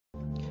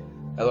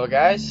Hello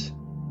guys,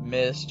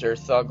 Mr.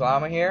 Thug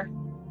Llama here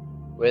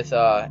with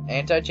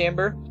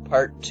Antichamber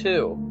Part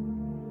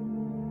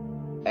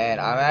 2. And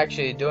I'm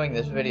actually doing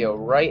this video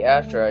right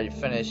after I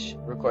finish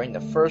recording the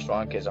first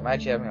one because I'm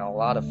actually having a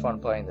lot of fun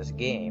playing this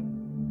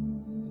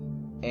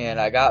game. And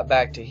I got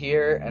back to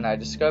here and I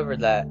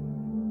discovered that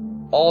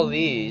all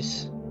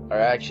these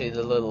are actually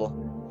the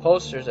little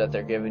posters that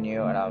they're giving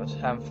you, and I was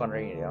having fun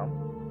reading them.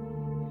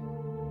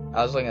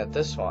 I was looking at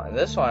this one, and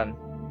this one,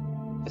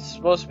 it's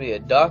supposed to be a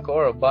duck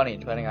or a bunny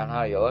depending on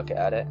how you look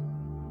at it.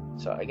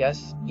 So I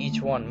guess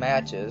each one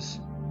matches.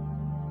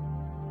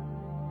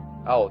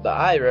 Oh, the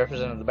eye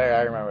represented the bear.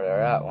 I remember where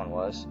that one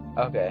was.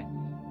 Okay.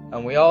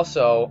 And we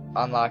also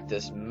unlocked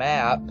this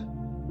map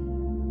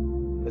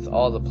with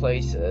all the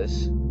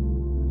places.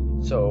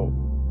 So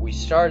we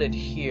started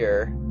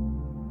here.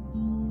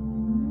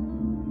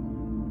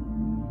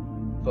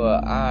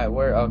 But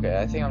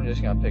okay, I think I'm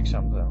just gonna pick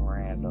something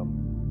random.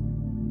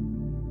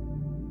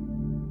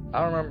 I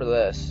don't remember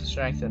this.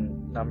 Strength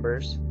in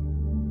numbers.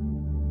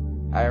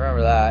 I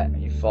remember that.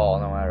 You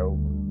fall no matter.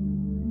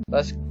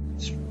 Let's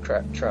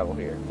travel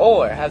here.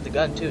 Oh, I have the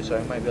gun too, so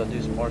I might be able to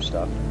do some more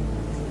stuff.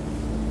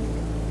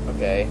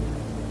 Okay.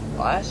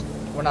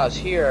 When I was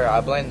here,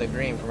 I blamed the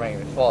green for making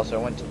me fall, so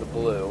I went to the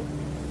blue.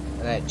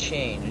 And then it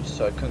changed,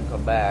 so I couldn't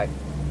come back.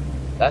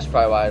 That's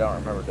probably why I don't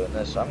remember doing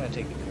this, so I'm going to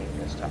take the green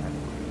this time.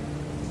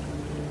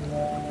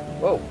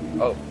 Whoa.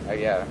 Oh,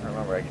 yeah, I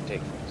remember I can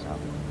take things now.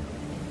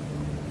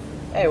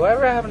 Hey,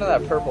 whatever happened to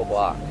that purple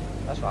block?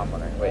 That's what I'm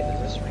wondering. Wait,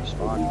 does this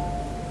respawn?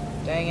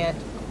 Dang it.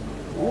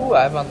 Ooh,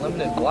 I have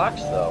unlimited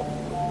blocks, though.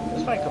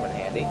 This might come in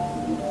handy.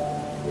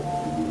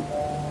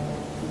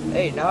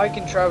 Hey, now I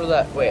can travel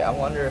that... Wait, I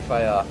wonder if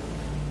I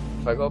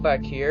go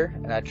back here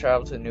and I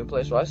travel to a new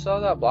place, will I still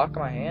have that block in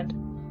my hand?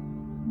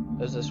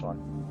 There's this one.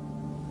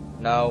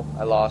 No,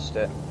 I lost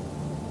it.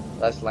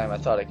 That's lame. I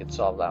thought I could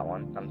solve that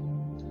one. I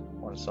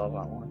want to solve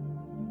that one.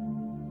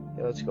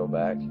 Okay, let's go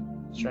back.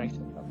 Strength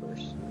in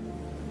numbers.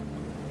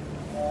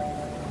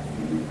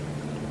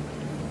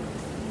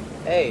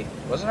 Hey,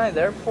 wasn't I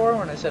there before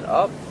when I said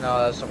up? No,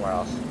 that's somewhere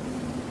else.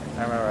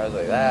 I remember I was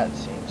like, that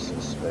seems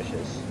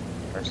suspicious.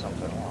 Or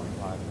something along the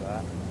lines of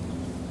that.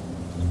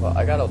 Well,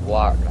 I got a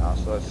block now,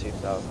 so let's see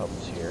if that will help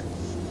us here.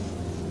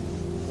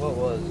 What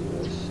was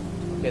this?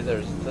 Okay,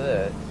 there's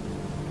this.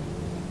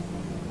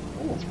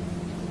 Ooh,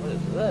 what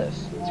is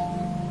this?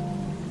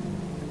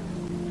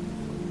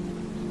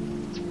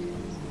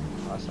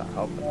 Oh, that's not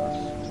helping us.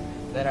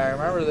 Then I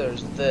remember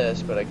there's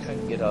this, but I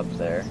couldn't get up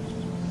there.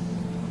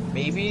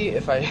 Maybe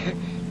if I...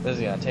 this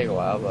is gonna take a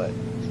while, but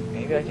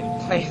maybe I can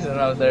place it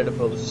out there to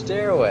build a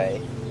stairway.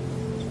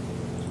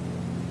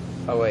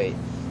 Oh, wait.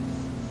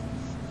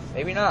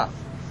 Maybe not.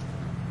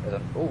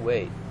 Oh,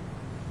 wait.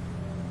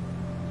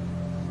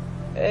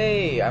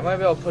 Hey, I might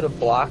be able to put a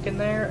block in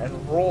there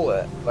and roll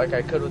it like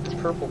I could with the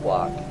purple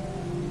block.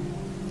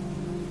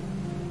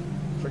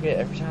 Forget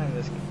every time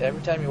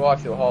you walk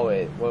through a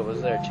hallway, what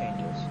was there changes.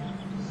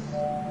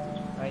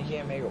 Now you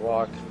can't make it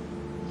walk.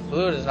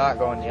 Blue does not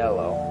go in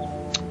yellow.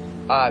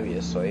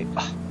 Obviously.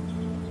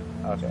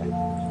 Okay.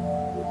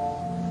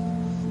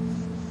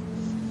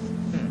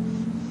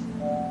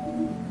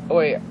 Oh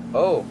wait.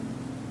 Oh.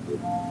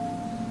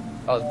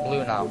 Oh, it's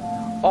blue now.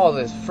 Oh,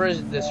 this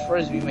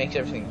frisbee makes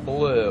everything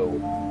blue.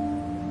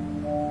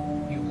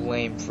 You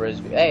lame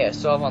frisbee. Hey, I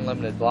still have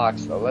unlimited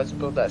blocks though. Let's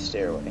build that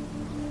stairway.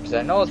 Because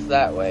I know it's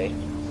that way.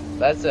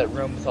 That's that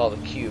room with all the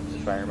cubes,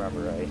 if I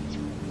remember right.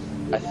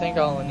 I think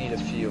I'll only need a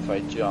few if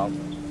I jump.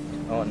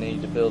 I won't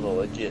need to build a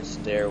legit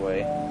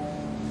stairway.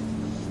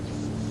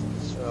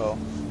 So,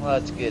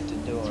 let's get to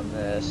doing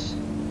this.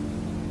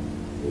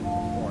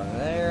 One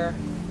there.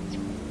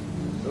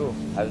 Ooh,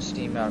 I have a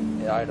steam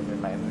item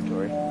in my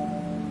inventory.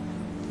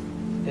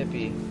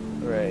 Hippie,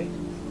 hooray.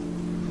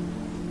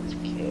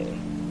 Okay.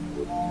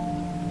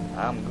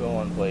 I'm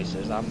going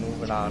places. I'm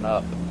moving on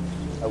up.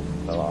 Oh,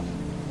 fell off.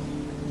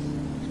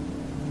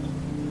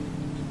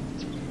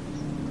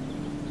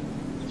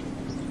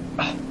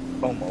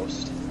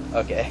 Almost.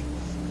 Okay.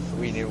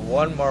 We need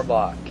one more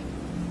block.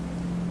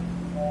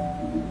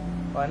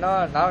 Well,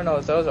 now I know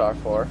what those are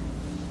for.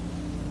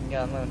 You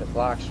got unlimited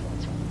blocks for them.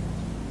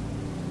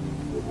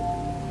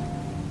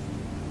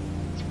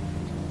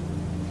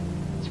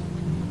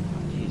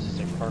 Jeez, it's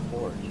like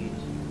parkour. Jeez.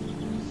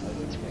 That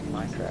looks like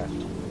Minecraft.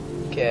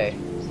 Okay.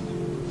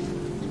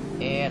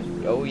 And,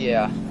 oh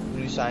yeah.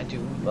 New sign to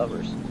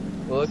lovers.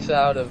 Who looks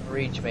out of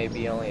reach may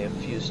be only a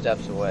few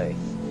steps away.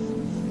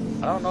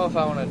 I don't know if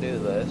I want to do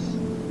this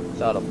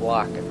without a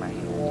block in my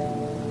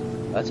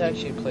hand. Let's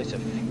actually place a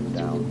few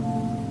down.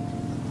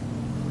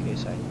 In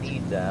case I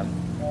need them.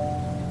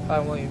 I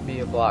won't even be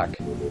a block.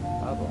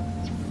 Problem.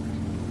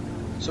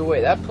 So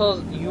wait, that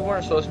puzzle, you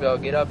weren't supposed to be able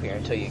to get up here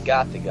until you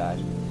got the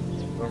gun.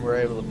 When we were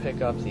able to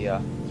pick up the, oh,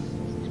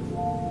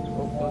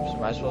 whoops,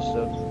 am I supposed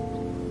to...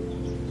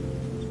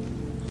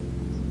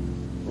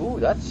 Ooh,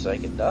 that's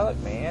psychedelic,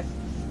 man.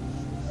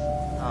 I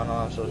don't know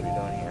what I'm supposed to be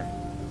doing here.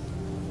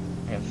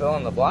 I can fill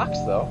in the blocks,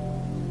 though.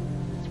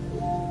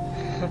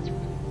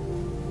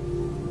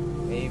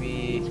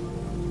 Maybe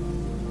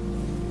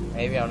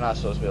Maybe I'm not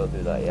supposed to be able to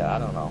do that yet. I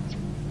don't know.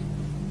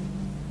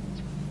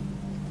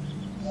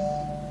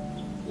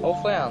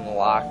 Hopefully I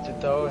unlocked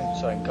it though,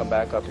 so I can come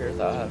back up here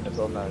without having to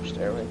build another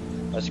stairway.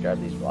 Let's grab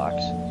these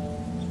blocks.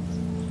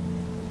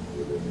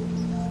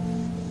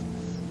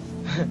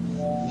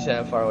 You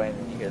stand far away and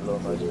then you hear a little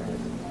noise around.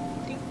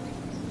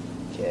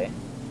 Okay.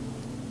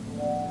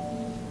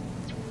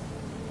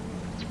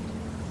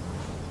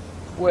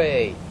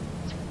 Wait.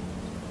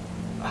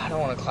 I don't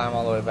want to climb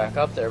all the way back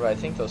up there, but I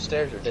think those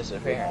stairs are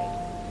disappearing.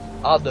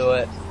 I'll do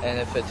it, and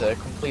if it's a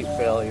complete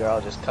failure,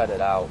 I'll just cut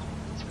it out.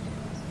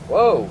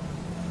 Whoa!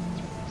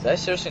 Did I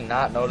seriously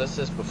not notice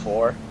this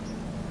before?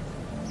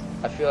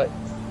 I feel like...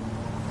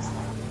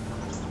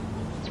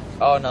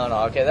 Oh, no,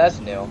 okay, that's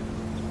new.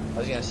 I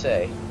was gonna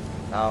say.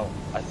 Now,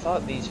 I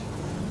thought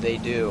they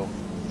do.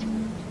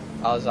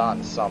 I was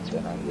on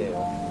something, I knew.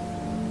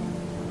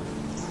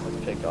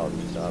 Let's pick all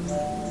these up.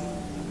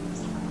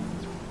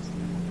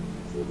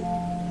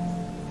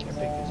 Can I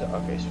pick these up?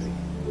 Okay, sweet.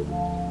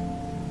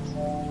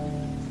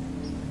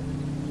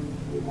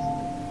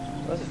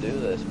 Let's do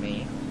this,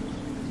 me.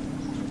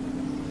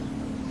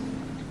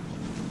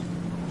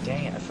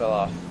 Dang it, I fell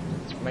off.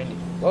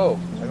 Whoa,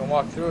 I can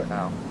walk through it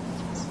now.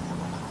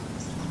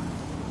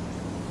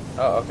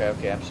 Oh,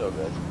 okay, I'm so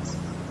good.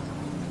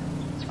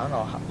 I don't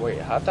know, wait,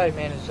 how did I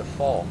manage to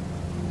fall?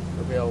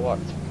 Or be able to walk?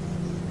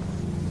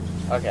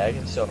 Okay, I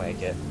can still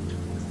make it.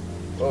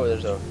 Whoa,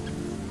 there's a...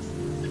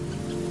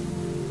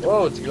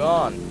 Whoa, it's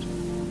gone.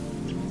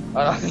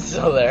 Oh no, it's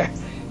still there.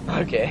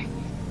 Okay.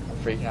 I'm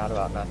freaking out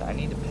about nothing. I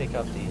need to pick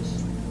up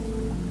these.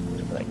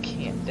 But I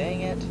can't,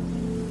 dang it.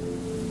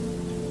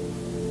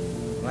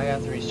 Am I gonna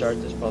have to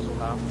restart this puzzle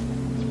now?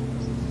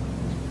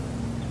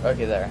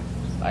 Okay, there.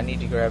 I need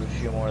to grab a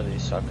few more of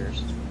these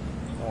suckers.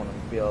 I want to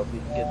be able to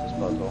get this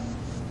puzzle.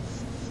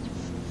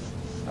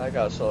 I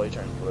gotta slowly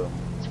turn blue.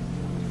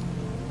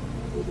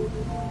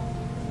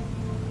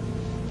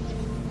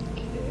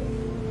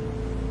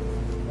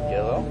 Okay.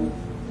 Yellow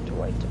to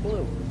white to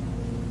blue.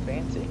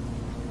 Fancy.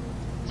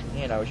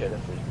 And I wish I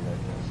didn't finish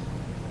like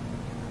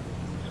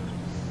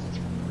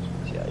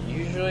this. Yeah,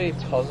 usually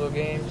puzzle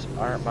games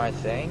aren't my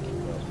thing.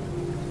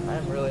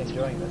 I'm really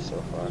enjoying this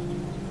so far.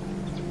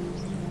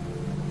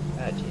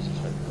 Ah, Jesus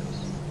Christ.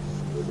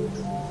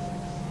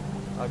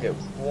 I'll get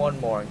one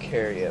more and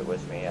carry it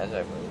with me as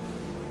I move.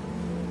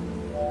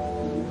 I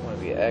want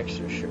to be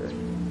extra sure.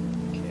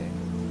 Okay.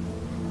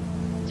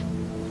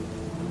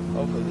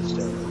 Hopefully the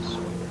stairway is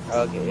stronger.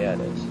 Okay, yeah,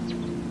 it is.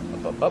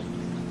 Up, up, up.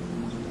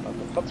 Up,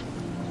 up, up.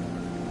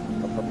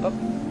 Up, up, up.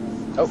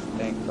 Oh,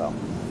 dang, fell.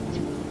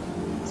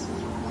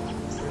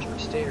 Where's my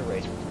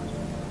stairway?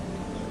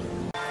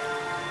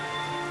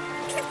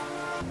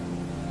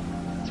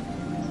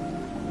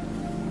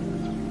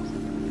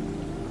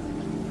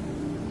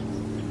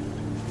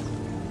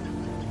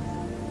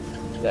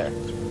 There.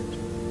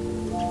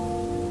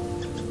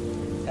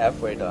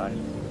 Halfway done.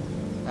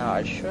 Now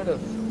I should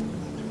have...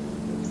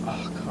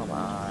 Oh, come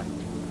on.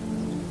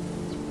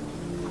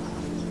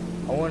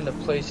 I wanted to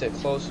place it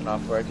close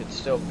enough where I could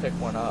still pick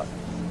one up.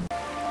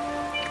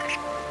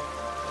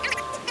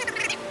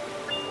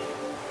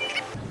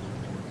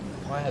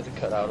 Why I had to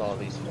cut out all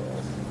these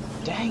fails?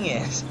 Dang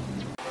it!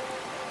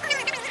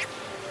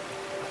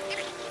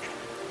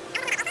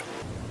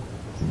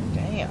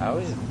 Dang it, I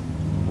was...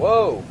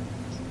 Whoa!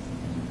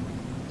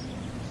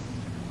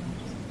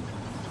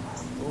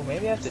 Ooh,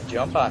 maybe I have to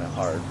jump on it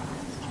hard.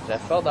 Cause I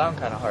fell down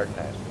kind of hard and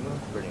I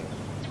moved pretty.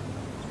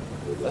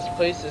 Let's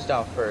place this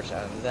down first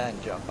and then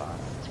jump on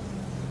it.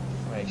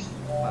 Makes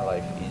my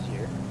life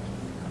easier.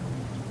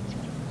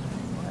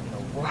 What in the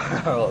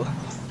world?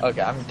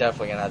 Okay, I'm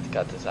definitely gonna have to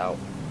cut this out.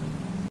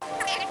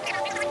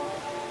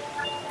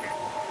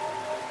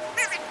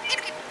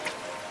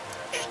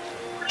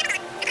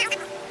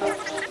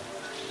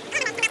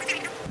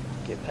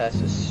 Get past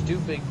this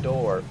stupid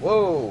door.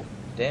 Whoa!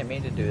 Didn't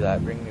mean to do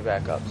that. Bring me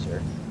back up,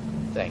 sir.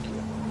 Thank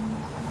you.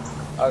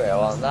 Okay,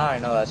 well now I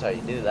know that's how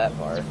you do that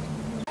part.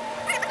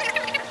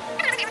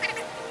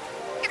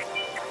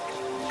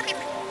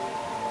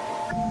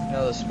 You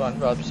know the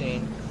SpongeBob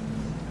scene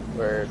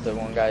where the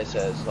one guy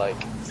says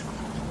like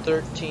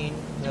 13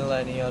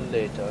 millennia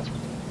later.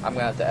 I'm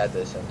gonna have to add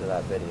this into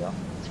that video.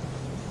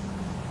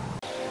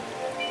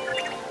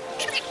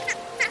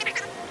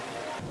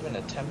 I've been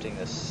attempting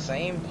the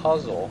same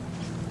puzzle.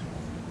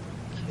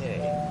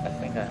 Okay, I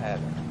think I have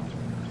it.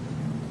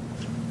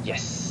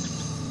 Yes.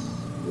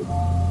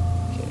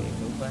 Okay,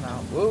 moving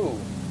out. Woo!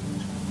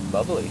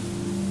 Bubbly.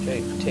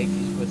 Okay, take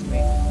these with me.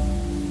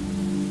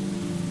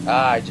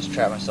 Ah, I just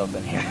trapped myself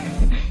in here.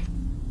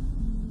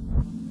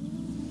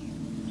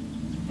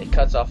 It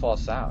cuts off all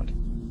sound.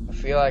 I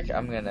feel like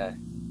I'm gonna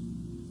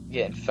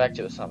get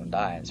infected with something and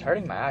die. It's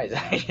hurting my eyes,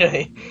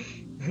 actually.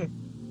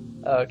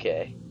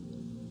 Okay.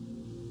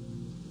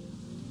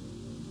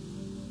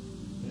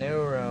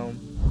 New room.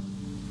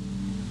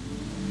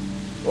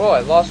 Whoa, I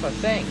lost my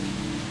thing.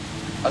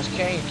 I was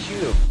carrying a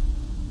cube.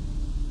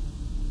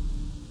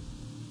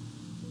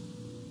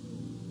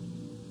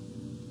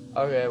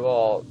 Okay,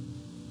 well,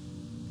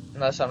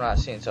 unless I'm not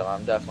seeing something,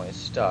 I'm definitely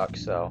stuck,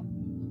 so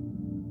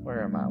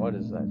Where am I? What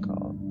is that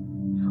called?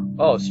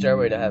 Oh,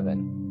 Stairway to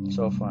Heaven.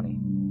 So funny.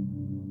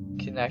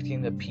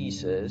 Connecting the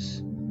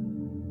pieces.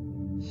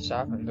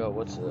 Stop and go.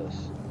 What's this?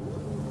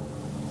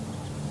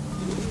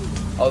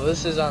 Oh,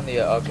 this is on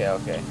the. Okay. I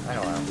know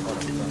what I'm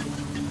doing.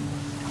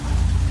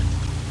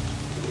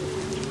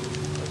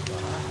 What's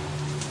going on?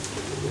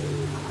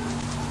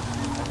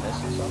 Am I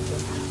missing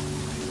something?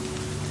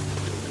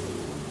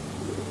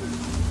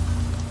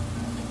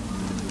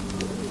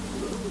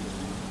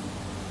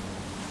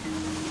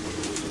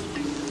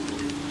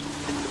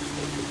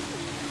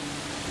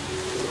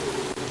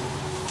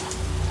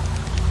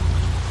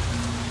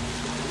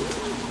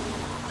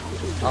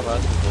 I'll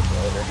mess with this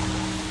later.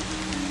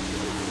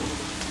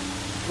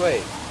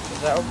 Wait,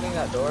 is that opening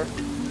that door?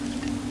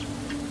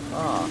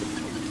 Ah.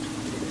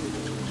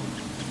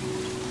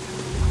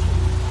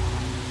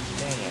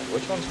 Dang it,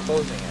 which one's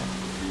closing it?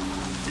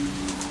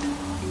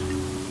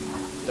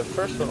 The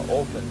first one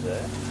opens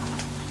it.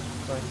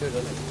 Going through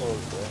doesn't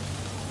close it.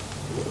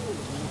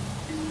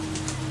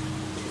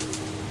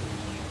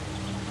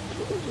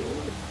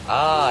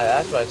 Ah,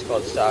 that's why it's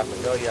called stop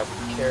and go. You have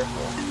to be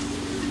careful.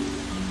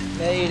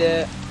 Made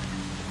it.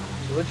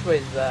 So which way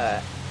is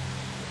that?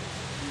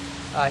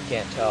 I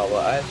can't tell,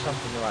 but I have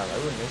something new on.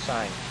 Ooh, new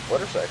sign.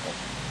 Motorcycle.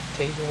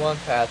 Taking one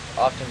path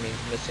often means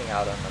missing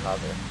out on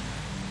another.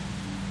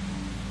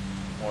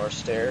 More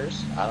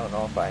stairs. I don't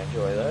know if I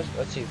enjoy this.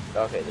 Let's see.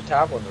 Okay, the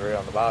top one's real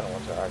and the bottom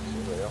ones are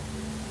actually real.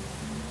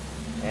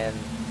 And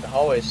the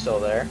hallway's still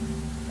there.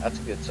 That's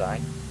a good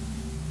sign.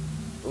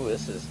 Ooh,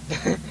 this is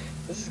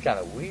this is kind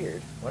of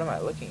weird. What am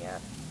I looking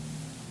at?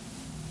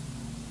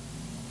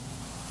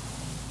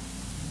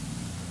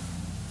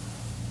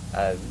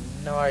 I have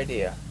no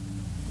idea.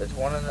 There's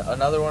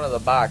another one of the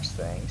box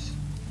things,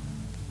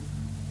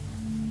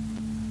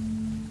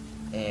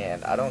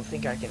 and I don't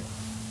think I can.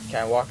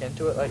 Can I walk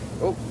into it? Like,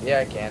 oh yeah,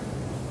 I can.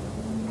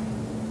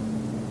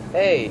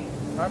 Hey,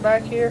 am I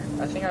back here?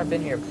 I think I've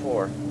been here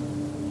before.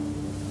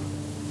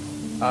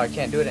 Oh, I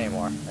can't do it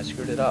anymore. I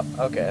screwed it up.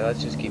 Okay,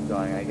 let's just keep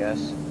going, I guess.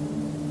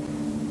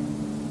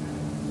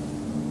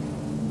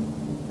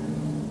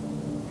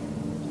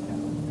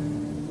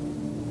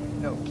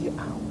 No, get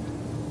out.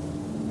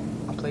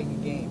 I'm playing a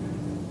game.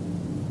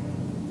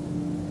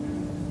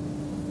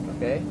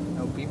 Okay?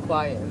 No, be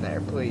quiet in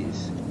there,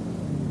 please.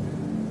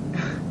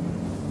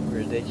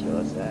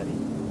 Ridiculous, Daddy.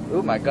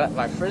 Ooh, my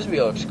frisbee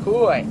looks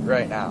cool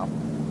right now.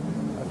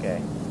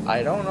 Okay.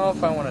 I don't know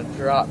if I want to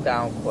drop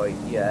down quite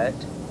yet.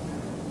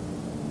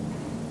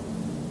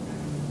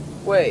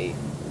 Wait.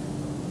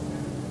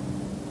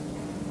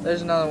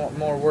 There's another one,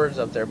 more words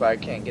up there, but I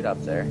can't get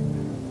up there.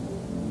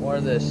 More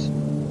of this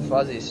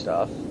fuzzy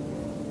stuff.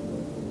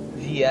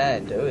 The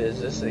end. Oh, is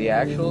this the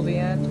actual the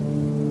end?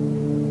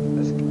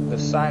 The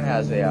sign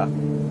has a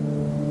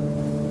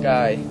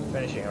guy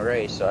finishing a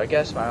race, so I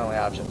guess my only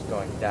option is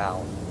going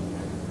down.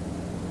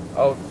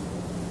 Oh.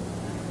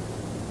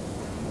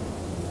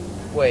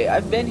 Wait,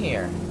 I've been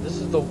here. This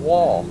is the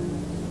wall.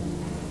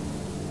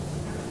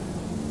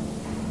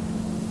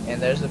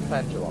 And there's the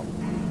pendulum.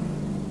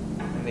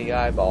 And the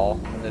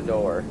eyeball and the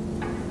door.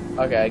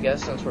 Okay, I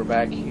guess since we're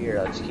back here,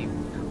 let's keep...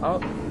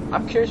 Oh,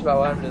 I'm curious about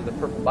what happened to the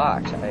purple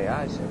box. I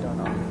honestly don't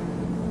know.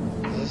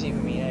 Does this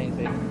even mean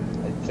anything?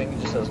 I think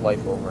it just says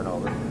life over and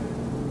over.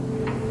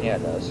 Yeah,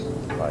 it does.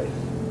 Life.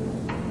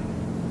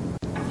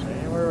 Is there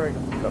anywhere I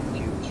can pick up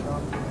cubes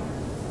from?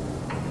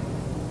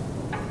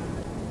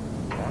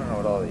 I don't know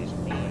what all these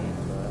mean,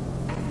 but...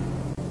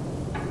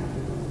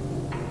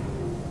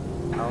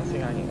 I don't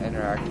think I can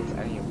interact with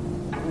any of them.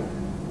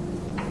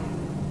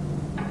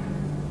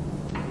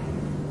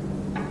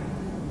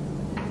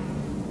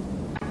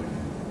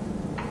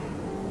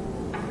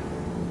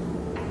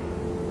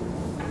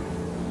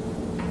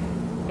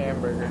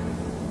 Hamburger.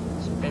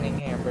 Spinning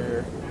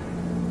hamburger.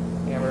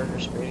 Hamburger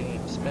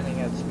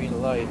spinning at the speed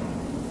of light.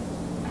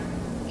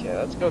 Okay,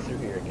 let's go through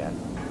here again.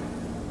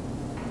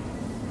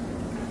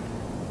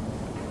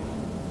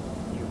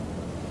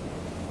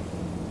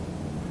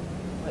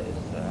 What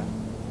is that?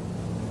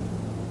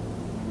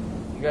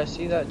 You guys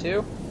see that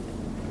too?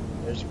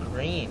 There's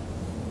green.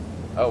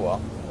 Oh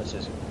well, let's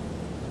just...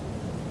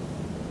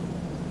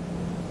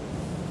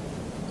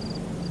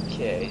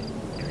 Okay,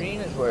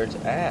 green is where it's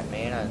at,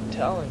 man, I'm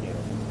telling you.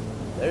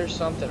 There's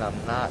something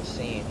I'm not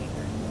seeing here.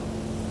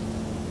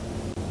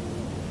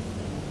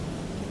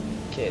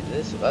 Okay,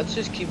 let's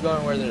just keep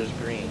going where there's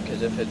green,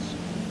 because if it's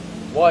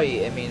white,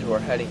 it means we're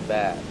heading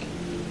back. I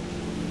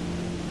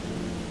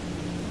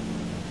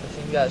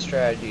think that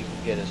strategy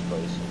can get us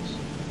places.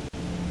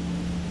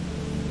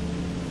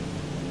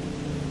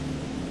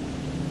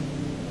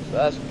 So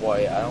that's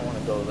white, I don't want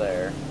to go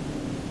there.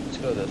 Let's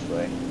go this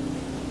way.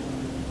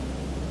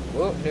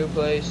 Whoop, new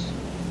place.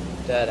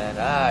 Dead end.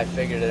 Ah, I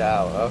figured it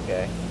out.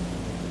 Okay.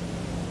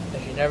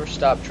 If you never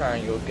stop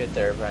trying, you'll get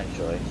there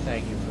eventually.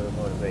 Thank you for the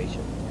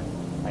motivation.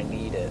 I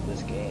need it,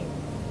 this game.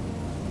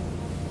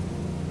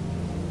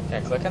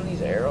 Can I click on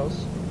these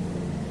arrows?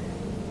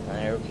 My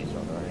arrow keys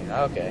don't do anything.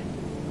 Okay.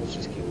 Let's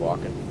just keep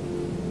walking.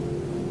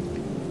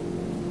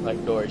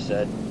 Like Dory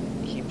said,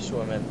 keep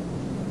swimming.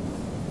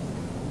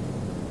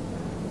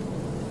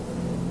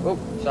 Oh,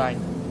 sign.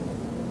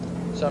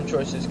 Some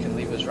choices can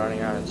leave us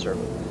running around in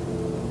circles.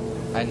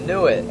 I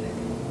knew it.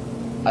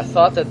 I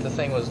thought that the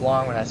thing was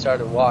long when I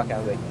started walking. I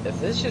was like, if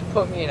this should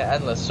put me in an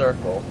endless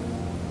circle.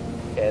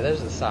 Okay,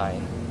 there's a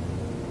sign.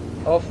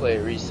 Hopefully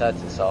it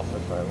resets itself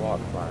if I walk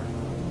by.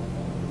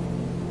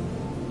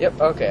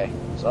 Yep, okay.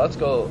 So let's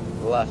go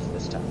left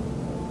this time.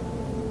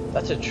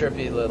 That's a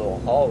trippy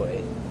little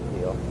hallway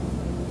deal.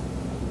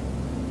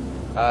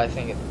 I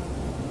think it...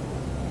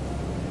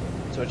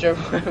 So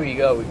whichever way we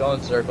go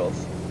in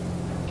circles.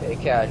 Okay,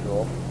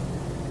 casual.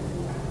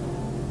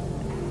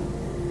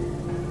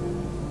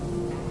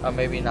 Oh,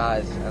 maybe not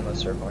as endless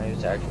circle, maybe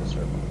it's actual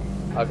circle.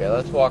 Okay,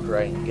 let's walk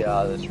right and get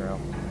out of this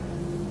room.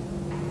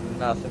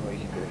 Nothing we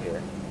can do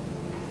here.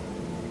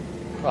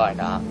 Probably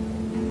not.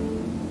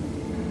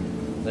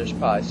 There's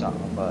probably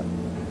something, but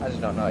I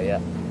just don't know it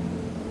yet.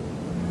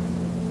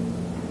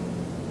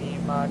 Me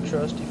and my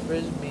trusty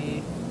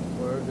frisbee,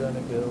 we're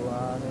gonna go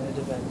on an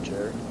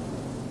adventure.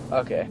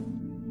 Okay.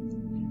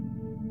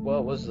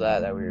 What was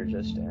that we were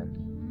just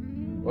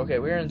in? Okay,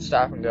 we were in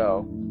stop and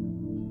go.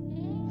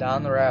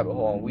 Down the rabbit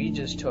hole, and we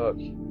just took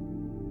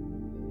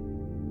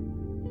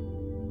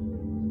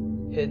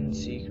hidden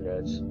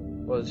secrets.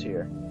 What was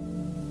here?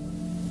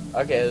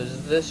 Okay, it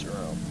was this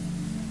room.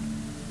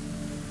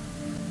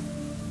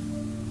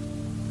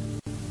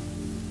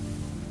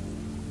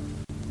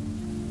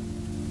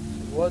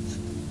 What's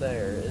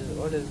there?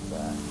 What is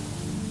that?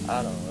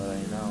 I don't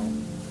really know.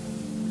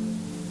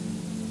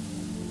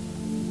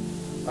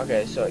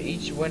 Okay, so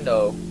each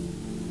window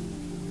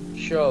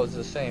shows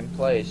the same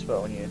place,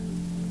 but when you...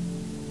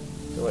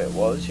 So wait,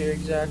 what was here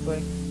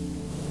exactly?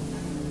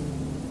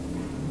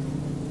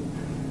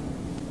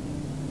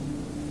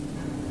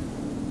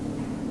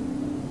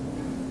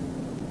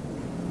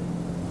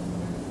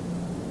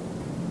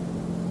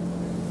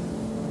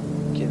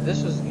 Okay,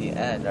 this was the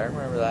end. I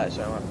remember that,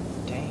 so I went,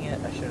 dang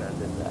it, I shouldn't have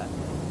did that.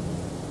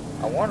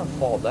 I want to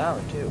fall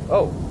down, too.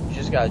 Oh, you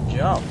just gotta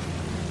jump.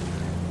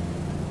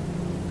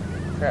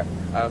 Crap.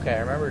 Okay, I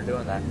remember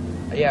doing that.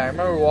 Yeah, I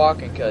remember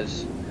walking,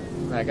 because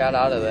when I got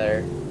out of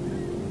there,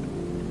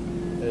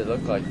 it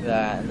looked like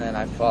that, and then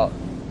I felt,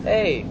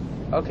 hey,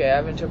 okay, I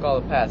haven't took all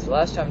the paths.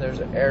 Last time there was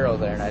an arrow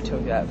there, and I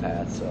took that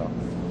path, so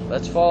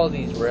let's follow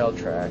these rail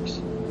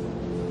tracks.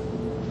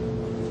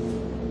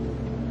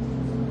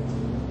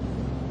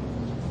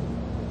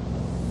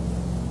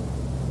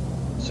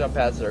 Some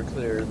paths are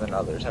clearer than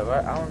others.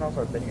 I don't know if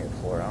I've been here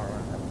before. I don't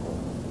remember before.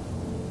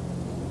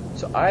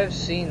 So I've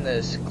seen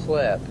this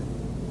clip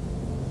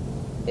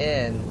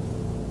in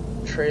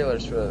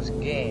trailers for this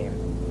game.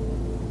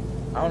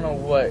 I don't know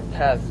what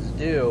paths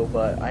do,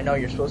 but I know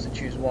you're supposed to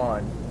choose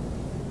one.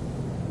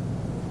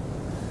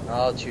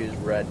 I'll choose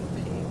red and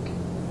pink,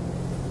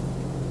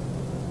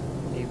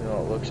 even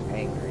though it looks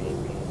angry at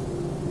me.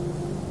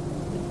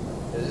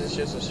 Is this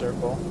just a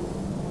circle?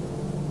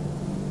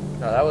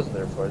 No, that wasn't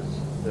there before. It's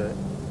the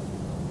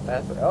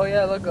pathway. Oh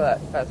yeah, look at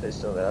that. Pathway's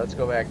still there. Let's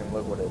go back and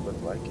look what it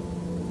looked like.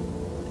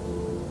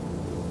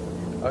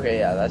 Okay,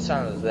 yeah, that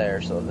sign was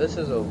there. So this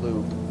is a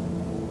loop.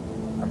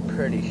 I'm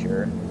pretty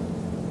sure.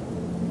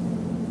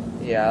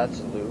 Yeah, that's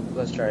a loop.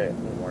 Let's try it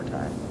one more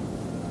time.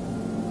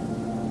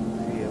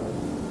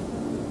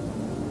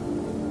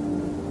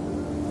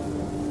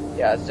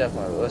 Yeah, it's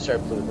definitely. Let's try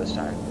blue this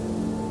time.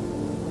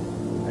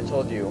 I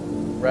told you,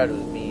 red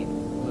was mean.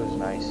 Blue was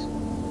nice.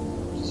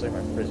 Just like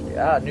my frisbee.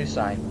 Ah, new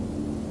sign.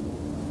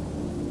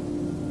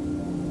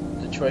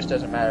 The choice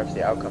doesn't matter if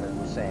the outcome is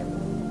the same.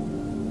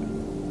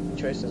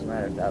 The choice doesn't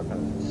matter if the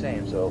outcome is the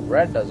same. So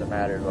red doesn't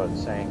matter what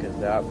it's saying because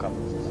the outcome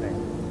is the same.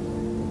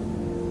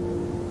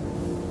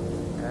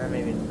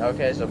 Maybe.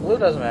 Okay, so blue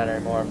doesn't matter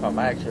anymore if I'm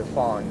actually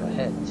following the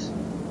hints.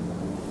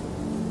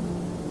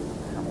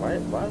 What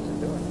is it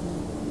doing?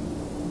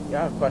 You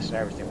gotta question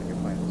everything when you're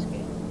playing this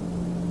game.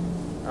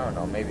 I don't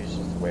know, maybe it's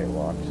just the way it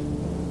walks.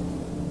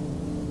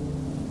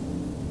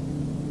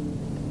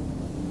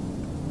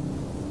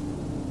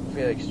 I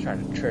feel like it's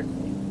trying to trick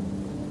me.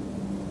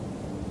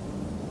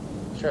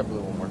 Let's try blue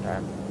one more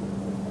time.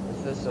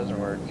 If this doesn't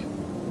work,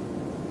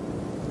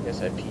 I guess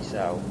I peace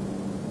out.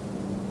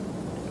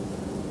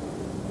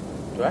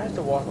 Do I have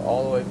to walk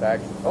all the way back?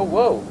 Oh,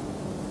 whoa!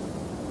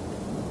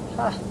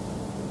 Ha!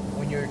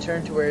 When you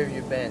return to wherever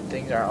you've been,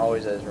 things aren't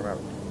always as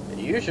remembered. It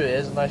usually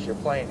is unless you're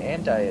playing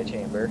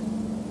Antichamber.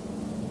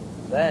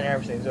 Then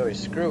everything's always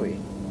screwy.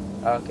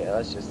 Okay,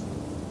 let's just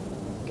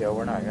go.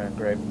 We're not gonna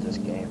gripe at this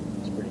game.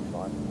 It's pretty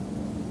fun.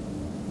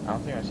 I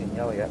don't think I've seen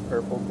yellow yet.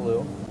 Purple,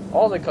 blue.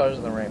 All the colors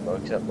of the rainbow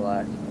except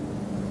black.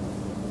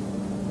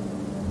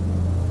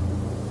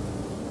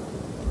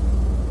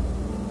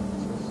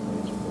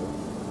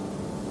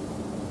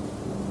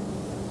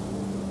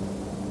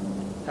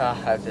 I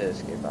have to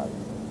escape out of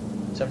here.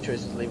 Some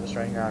choices leave us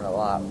running around a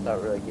lot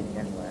without really getting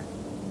anywhere.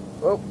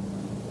 Whoa!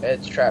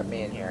 It's trapped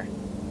me in here.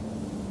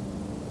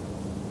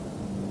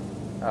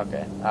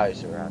 Okay,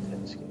 obviously we're gonna have to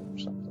escape or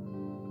something.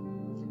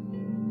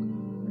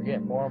 We're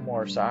getting more and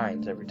more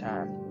signs every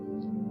time.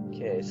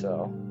 Okay,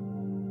 so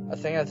I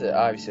think that's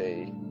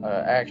obviously an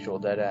actual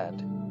dead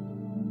end.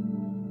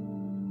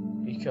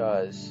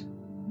 Because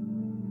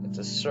It's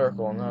a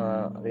circle.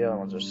 No, the other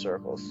ones are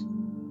circles.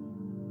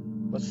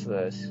 What's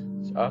this?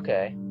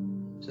 Okay.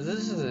 So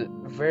this is the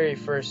very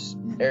first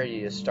area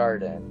you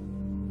start in.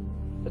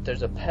 But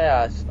there's a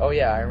path. Oh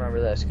yeah, I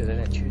remember this because I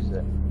didn't choose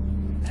it.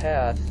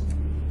 Path.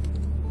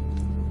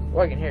 Oh,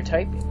 I can hear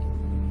typing.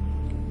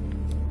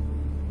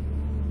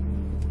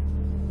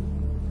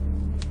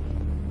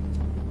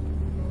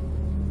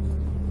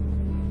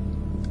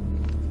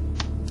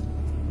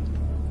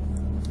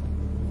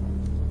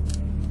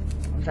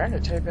 I'm trying to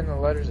type in the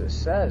letters it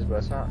says, but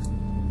it's not.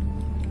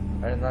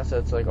 Unless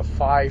it's like a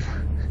 5.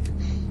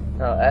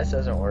 No, S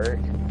doesn't work.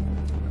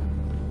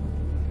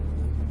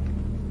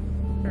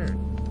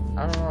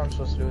 I don't know what I'm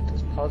supposed to do with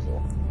this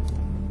puzzle.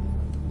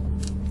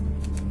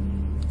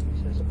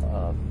 It says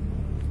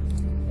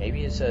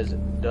maybe it says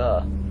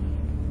duh.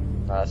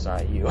 No, that's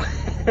not you.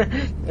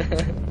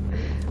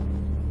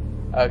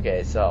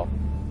 Okay, so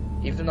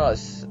even though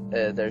it's,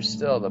 there's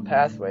still the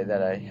pathway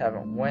that I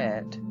haven't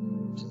went,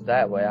 which is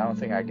that way, I don't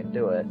think I can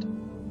do it.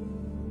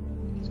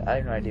 So I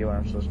have no idea what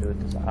I'm supposed to do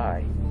with this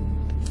eye.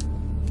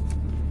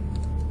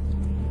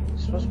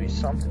 It's supposed to be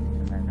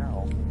something, I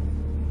know.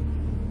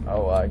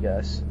 Oh, I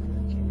guess.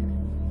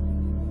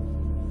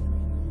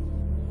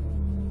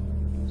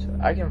 So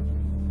I can.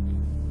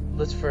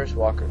 Let's first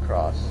walk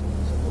across.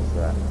 Simple as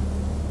that.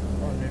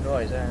 Oh, new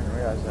noise. I didn't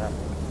realize that.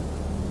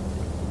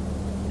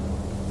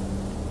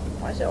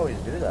 Why does it always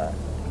do that?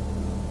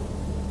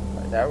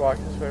 Did I walk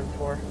this way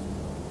before?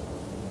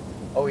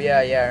 Oh yeah,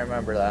 I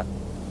remember that.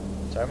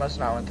 So I must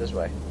not went this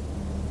way.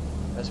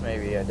 That's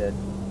maybe I did.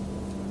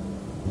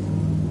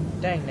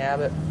 Dang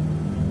nabbit.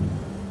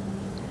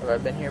 Have I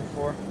been here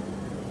before?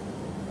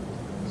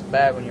 It's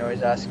bad when you're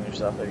always asking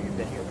yourself if you've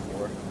been here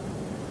before.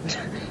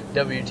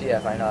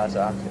 WTF, I know that's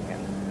what I'm thinking.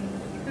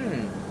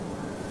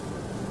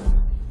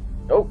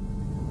 Oh!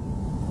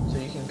 So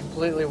you can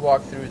completely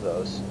walk through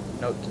those.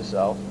 Note to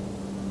self.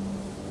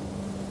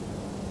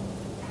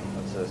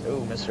 What's this?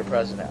 Ooh, Mr.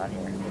 President on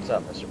here. What's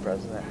up, Mr.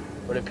 President?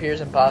 What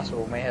appears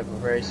impossible may have a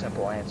very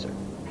simple answer.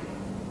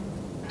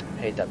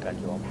 I hate that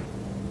pendulum.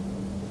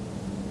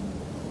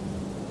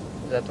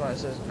 Is that the one that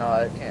says, no,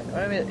 I can't.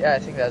 I mean, yeah, I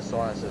think that's the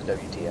one that says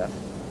WTF.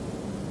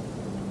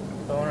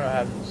 So I wonder what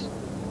happens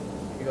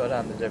if you go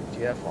down the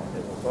WTF one,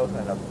 because we'll both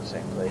end up in the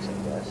same place, I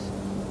guess.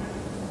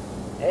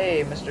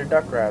 Hey, Mr.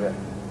 Duck Rabbit.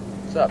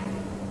 What's up?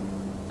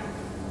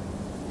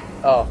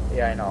 Oh,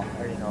 yeah, I know. I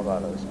already know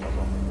about this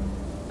puzzle.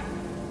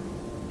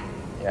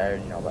 Yeah, I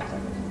already know about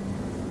that.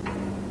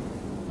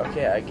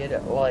 Okay, I get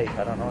it. Life.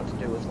 I don't know what to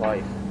do with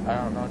life. I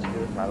don't know what to do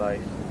with my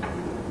life.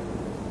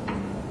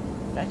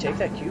 Can I take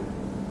that cube?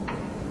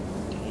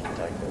 Can't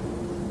take it.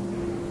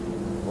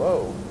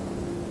 Whoa.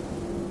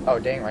 Oh,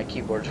 dang, my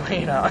keyboard's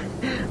way out. I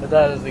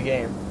thought it was the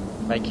game.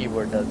 My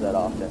keyboard does that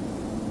often.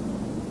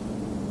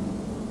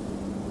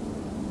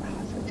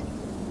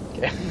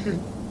 Okay.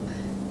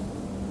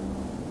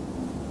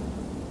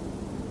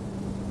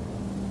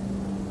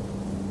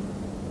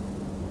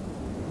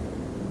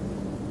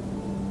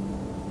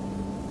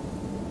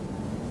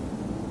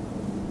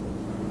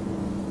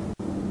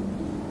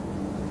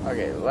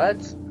 Okay,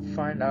 let's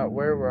find out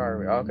where are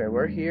we. Okay,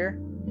 we're here.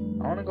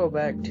 I want to go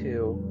back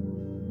to.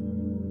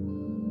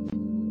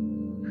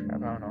 I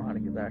don't know how to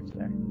get back to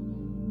there.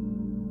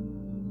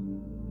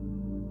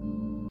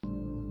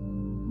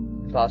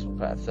 Impossible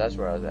paths. That's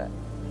where I was at.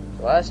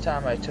 The last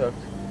time I took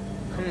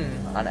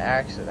on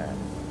accident.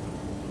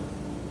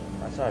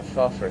 I thought I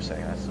fell for a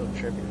second. That's so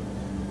trippy.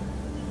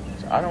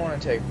 So I don't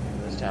want to take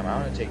this time. I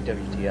want to take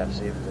WTF.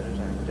 See if there's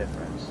any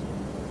difference.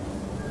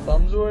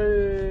 Thumbs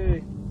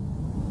away.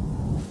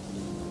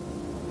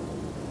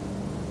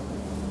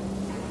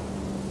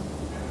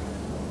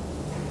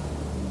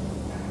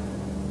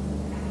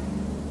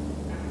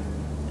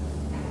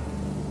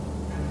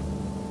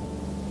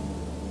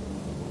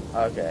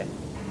 Okay,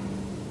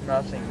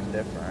 nothing's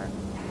different.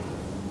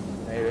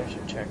 Maybe I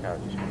should check out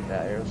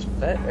that arrow.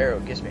 That arrow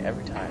gets me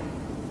every time.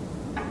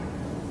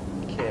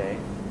 Okay.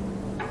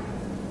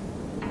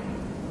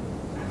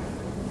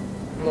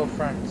 Little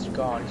friend's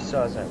gone. He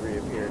still hasn't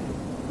reappeared.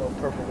 Little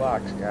purple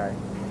box guy.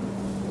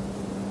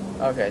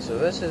 Okay, so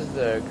this is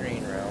the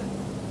green room.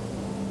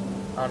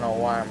 I don't know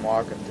why I'm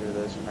walking through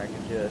this when I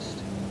could just.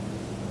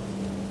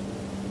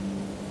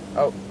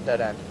 Oh, dead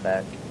end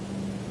back.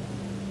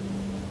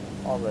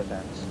 All dead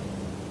ends.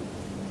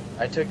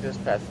 I took this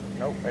path.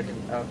 Nope, I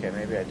didn't. Okay,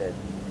 maybe I did.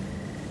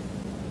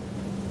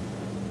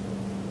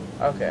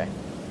 Okay.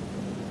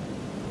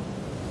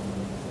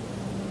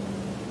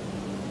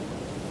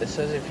 It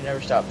says if you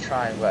never stop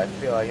trying, but I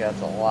feel like that's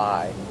a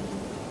lie.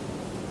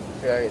 I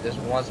feel like it just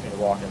wants me to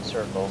walk in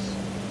circles.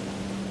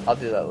 I'll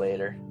do that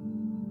later.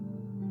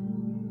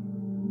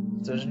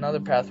 So there's another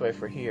pathway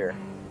for here.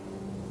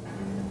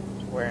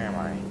 So where am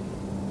I?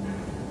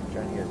 I'm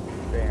trying to get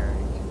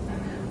bearing.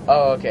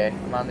 Oh, okay.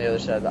 I'm on the other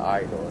side of the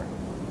eye door.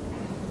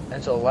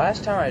 And so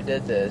last time I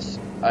did this,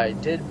 I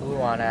did blue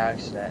on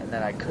accident, and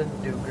then I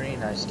couldn't do green,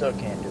 and I still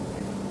can't do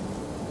green.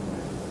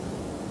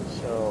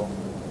 So,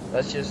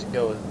 let's just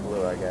go with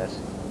blue, I guess.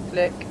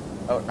 Click.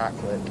 Oh, not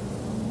click.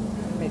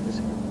 Let me make this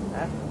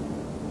happen.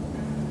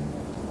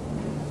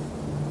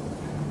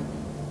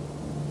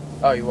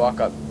 Oh, you walk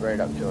up, right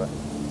up to it.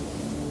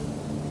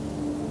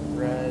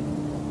 Red.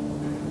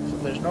 So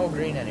there's no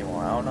green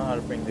anymore. I don't know how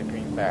to bring the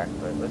green back,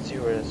 but let's see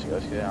where this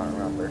goes, because I don't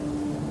remember.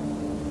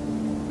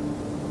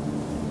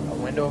 A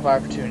window of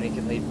opportunity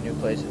can lead to new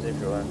places if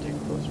you're willing to take a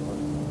closer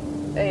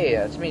look. Hey,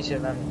 it's me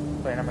sitting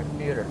playing on my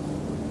computer.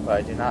 But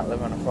I do not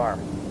live on a farm.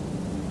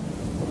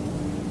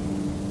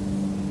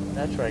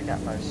 That's where I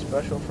got my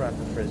special friend,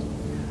 the Frizzy.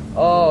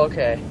 Oh,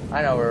 okay.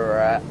 I know where we're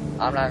at.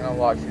 I'm not going to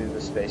walk through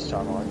the space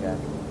tunnel again.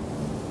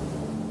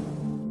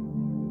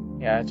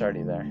 Yeah, it's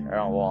already there.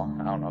 Oh, well,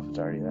 I don't know if it's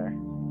already there.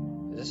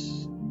 Is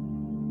this...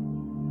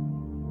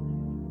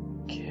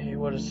 Okay,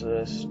 what is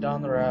this?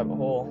 Down the rabbit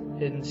hole.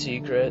 Hidden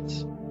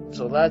secrets.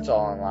 So that's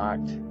all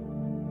unlocked.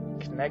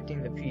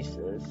 Connecting the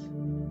pieces.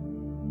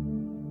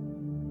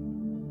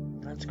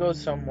 Let's go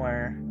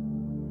somewhere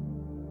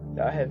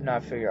that I have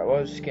not figured out.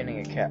 What was skinning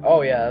a cat?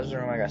 Oh yeah, that was the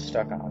room I got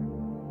stuck on.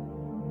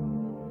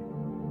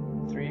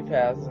 3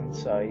 paths in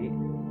sight.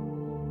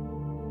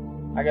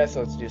 I guess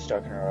let's do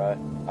stuck in a rut.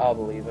 I'll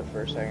believe it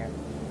for a second.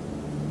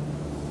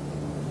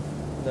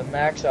 The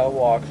max I'll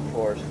walk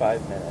for is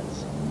 5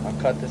 minutes. I'll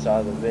cut this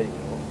out of the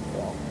video.